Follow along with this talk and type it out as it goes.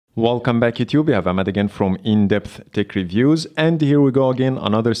Welcome back YouTube, we have Ahmed again from In-Depth Tech Reviews, and here we go again,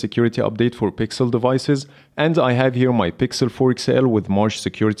 another security update for Pixel devices. And I have here my Pixel 4 XL with March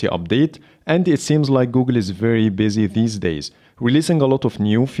security update, and it seems like Google is very busy these days, releasing a lot of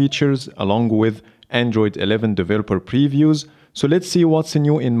new features along with Android 11 developer previews. So let's see what's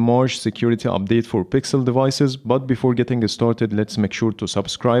new in March security update for Pixel devices. But before getting started, let's make sure to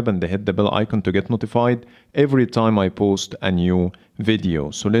subscribe and hit the bell icon to get notified every time I post a new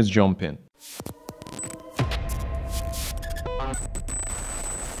video. So let's jump in.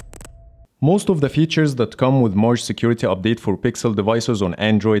 Most of the features that come with March security update for Pixel devices on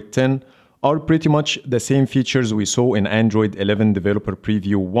Android 10 are pretty much the same features we saw in Android 11 developer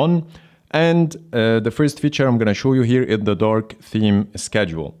preview 1. And the first feature I'm going to show you here is the dark theme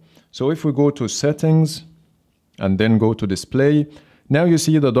schedule. So if we go to settings and then go to display, now you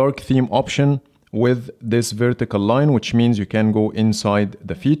see the dark theme option with this vertical line, which means you can go inside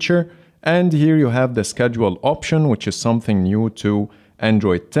the feature. And here you have the schedule option, which is something new to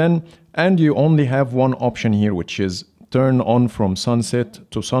Android 10. And you only have one option here, which is turn on from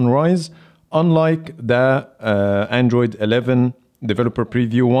sunset to sunrise. Unlike the Android 11 developer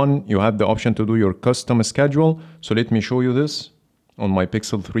preview 1, you have the option to do your custom schedule. So let me show you this on my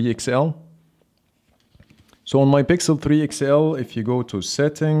Pixel 3 XL. So on my Pixel 3 XL, if you go to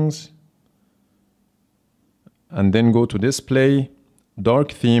settings and then go to display,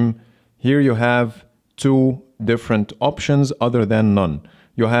 dark theme, here you have two different options other than none.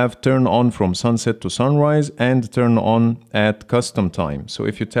 You have turn on from sunset to sunrise and turn on at custom time. So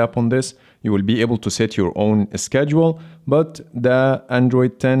if you tap on this, you will be able to set your own schedule, but the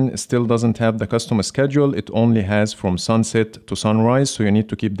Android 10 still doesn't have the custom schedule. It only has from sunset to sunrise, so you need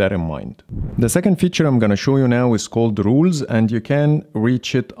to keep that in mind. The second feature I'm going to show you now is called rules, and you can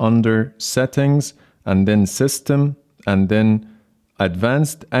reach it under settings and then system and then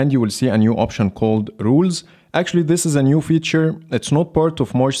advanced, and you will see a new option called rules. Actually, this is a new feature. It's not part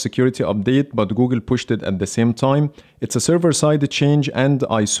of March security update, but Google pushed it at the same time. It's a server-side change, and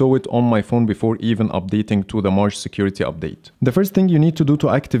I saw it on my phone before even updating to the March security update. The first thing you need to do to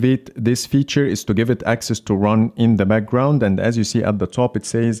activate this feature is to give it access to run in the background. And as you see at the top, it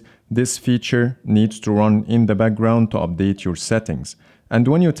says this feature needs to run in the background to update your settings. And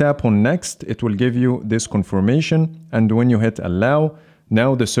when you tap on next, it will give you this confirmation. And when you hit allow,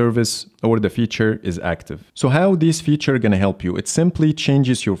 now the service or the feature is active. So how this feature gonna help you? It simply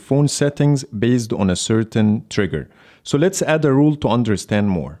changes your phone settings based on a certain trigger. So let's add a rule to understand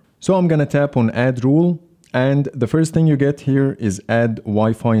more. So I'm gonna tap on add rule, and the first thing you get here is add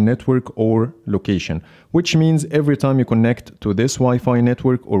Wi-Fi network or location, which means every time you connect to this Wi-Fi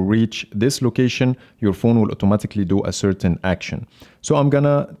network or reach this location, your phone will automatically do a certain action. So I'm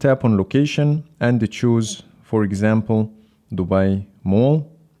gonna tap on location and choose, for example, Dubai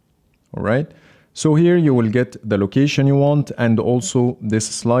Mall. All right. So here you will get the location you want and also this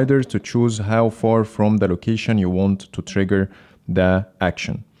slider to choose how far from the location you want to trigger the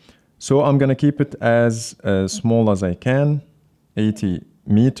action. So I'm going to keep it as small as I can, 80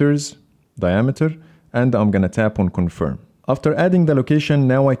 meters diameter, and I'm going to tap on confirm. After adding the location,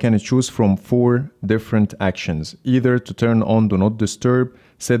 now I can choose from 4 different actions, either to turn on do not disturb,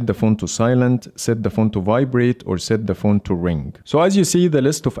 set the phone to silent, set the phone to vibrate, or set the phone to ring. So as you see, the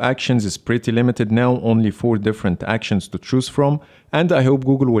list of actions is pretty limited now, only 4 different actions to choose from, and I hope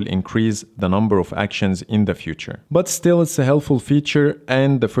Google will increase the number of actions in the future. But still, it's a helpful feature,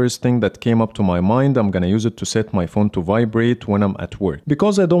 and the first thing that came up to my mind, I'm gonna use it to set my phone to vibrate when I'm at work.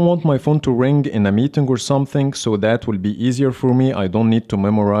 Because I don't want my phone to ring in a meeting or something, so that will be easier for me. I don't need to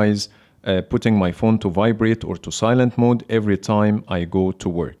memorize putting my phone to vibrate or to silent mode every time I go to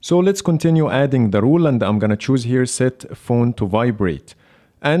work. So let's continue adding the rule, and I'm gonna choose here set phone to vibrate.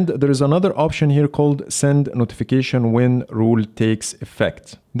 And there is another option here called send notification when rule takes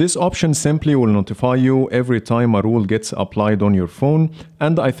effect. This option simply will notify you every time a rule gets applied on your phone,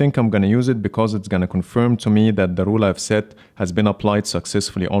 and I think I'm gonna use it because it's gonna confirm to me that the rule I've set has been applied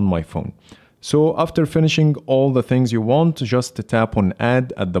successfully on my phone. So after finishing all the things you want, just tap on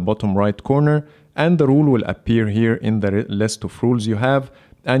add at the bottom right corner, and the rule will appear here in the list of rules you have,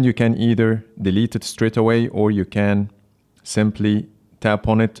 and you can either delete it straight away or you can simply tap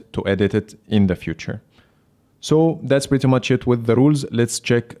on it to edit it in the future. So that's pretty much it with the rules. Let's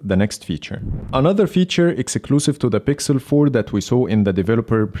check the next feature. Another feature exclusive to the Pixel 4 that we saw in the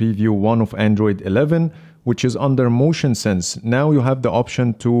developer preview 1 of Android 11, which is under motion sense. Now you have the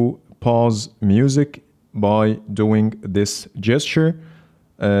option to pause music by doing this gesture.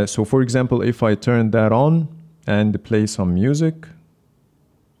 So for example, if I turn that on and play some music,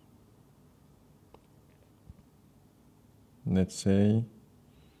 let's say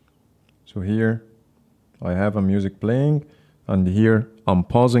So here I have a music playing, and here I'm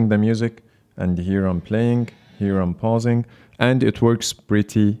pausing the music, and here I'm playing, here I'm pausing, and it works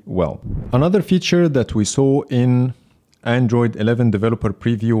pretty well. Another feature that we saw in Android 11 Developer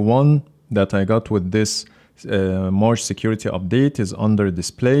Preview 1 that I got with this March security update is under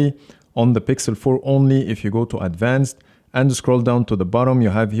display on the Pixel 4 only. If you go to advanced and scroll down to the bottom, you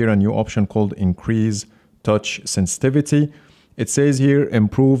have here a new option called increase touch sensitivity. It says here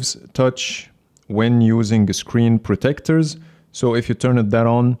improves touch when using screen protectors. So if you turn that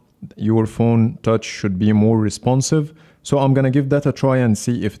on, your phone touch should be more responsive. So I'm gonna give that a try and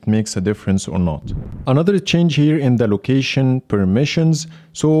see if it makes a difference or not. Another change here in the location permissions.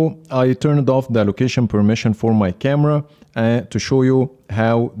 So I turned off the location permission for my camera to show you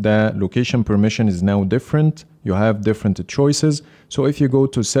how the location permission is now different. You have different choices. So if you go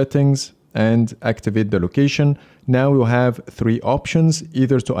to settings and activate the location, now you have three options,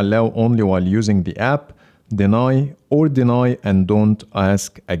 either to allow only while using the app, deny, or deny and don't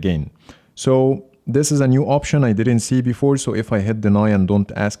ask again. So this is a new option I didn't see before. So if I hit deny and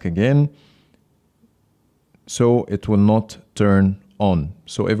don't ask again, so it will not turn on.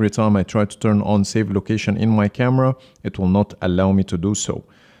 So every time I try to turn on save location in my camera, it will not allow me to do so.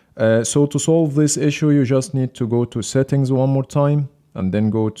 So to solve this issue, you just need to go to settings one more time and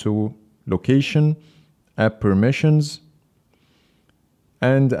then go to location, app permissions,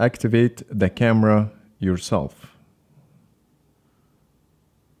 and activate the camera yourself.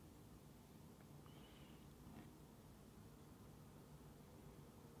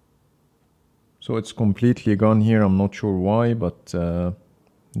 So it's completely gone here. I'm not sure why, but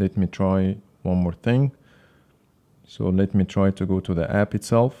let me try one more thing. So let me try to go to the app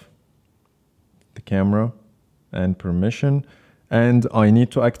itself, the camera and permission, and I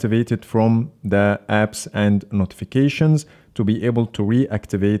need to activate it from the apps and notifications to be able to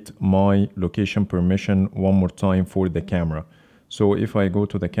reactivate my location permission one more time for the camera. So if I go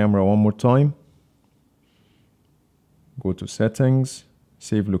to the camera one more time, go to settings,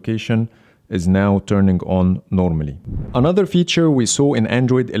 save location, is now turning on normally. Another feature we saw in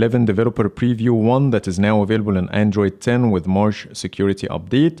Android 11 Developer Preview 1 that is now available in Android 10 with March security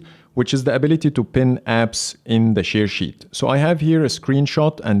update, which is the ability to pin apps in the share sheet. So I have here a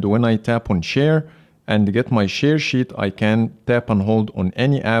screenshot, and when I tap on share and get my share sheet, I can tap and hold on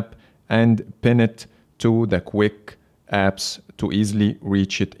any app and pin it to the quick apps to easily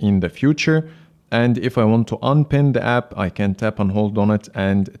reach it in the future. And if I want to unpin the app, I can tap and hold on it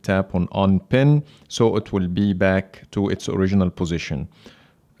and tap on unpin, so it will be back to its original position.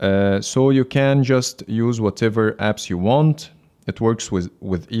 So you can just use whatever apps you want. It works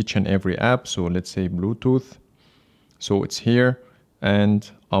with each and every app. So let's say Bluetooth. So it's here, and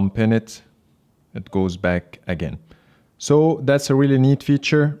unpin it, it goes back again. So that's a really neat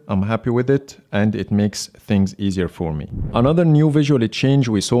feature. I'm happy with it, and it makes things easier for me. Another new visual change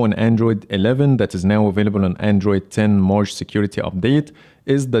we saw in Android 11 that is now available on Android 10 March security update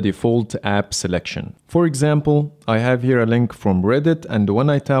is the default app selection. For example, I have here a link from Reddit, and when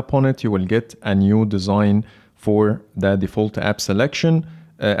I tap on it, you will get a new design for the default app selection.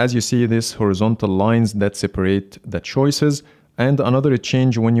 As you see, these horizontal lines that separate the choices. And another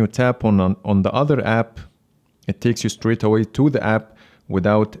change, when you tap on the other app, it takes you straight away to the app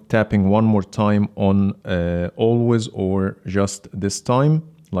without tapping one more time on always or just this time,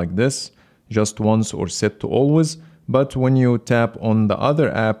 like this, just once or set to always. But when you tap on the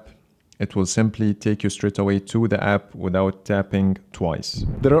other app, it will simply take you straight away to the app without tapping twice.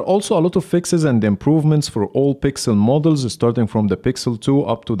 There are also a lot of fixes and improvements for all Pixel models, starting from the Pixel 2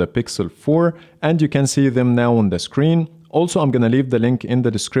 up to the Pixel 4, and you can see them now on the screen. Also, I'm gonna leave the link in the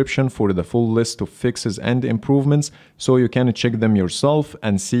description for the full list of fixes and improvements, so you can check them yourself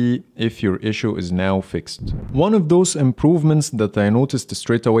and see if your issue is now fixed. One of those improvements that I noticed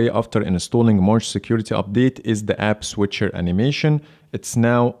straight away after installing March security update is the app switcher animation. It's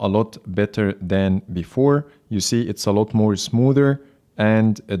now a lot better than before. You see, it's a lot more smoother,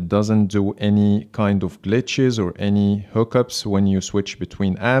 and it doesn't do any kind of glitches or any hookups when you switch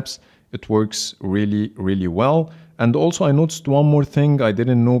between apps. It works really, really well. And also I noticed one more thing I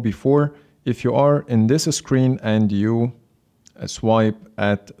didn't know before. If you are in this screen and you swipe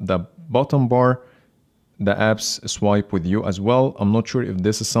at the bottom bar, the apps swipe with you as well. I'm not sure if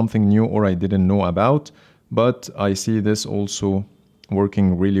this is something new or I didn't know about, but I see this also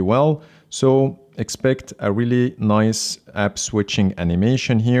working really well. So expect a really nice app switching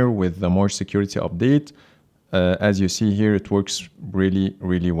animation here with the March security update. As you see here, it works really,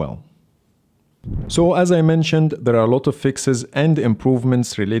 really well. So as I mentioned, there are a lot of fixes and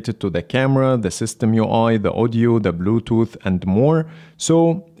improvements related to the camera, the system UI, the audio, the Bluetooth, and more.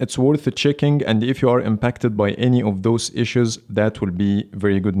 So it's worth checking, and if you are impacted by any of those issues, that will be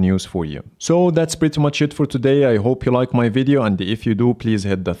very good news for you. So that's pretty much it for today. I hope you like my video, and if you do, please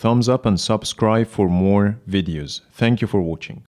hit the thumbs up and subscribe for more videos. Thank you for watching.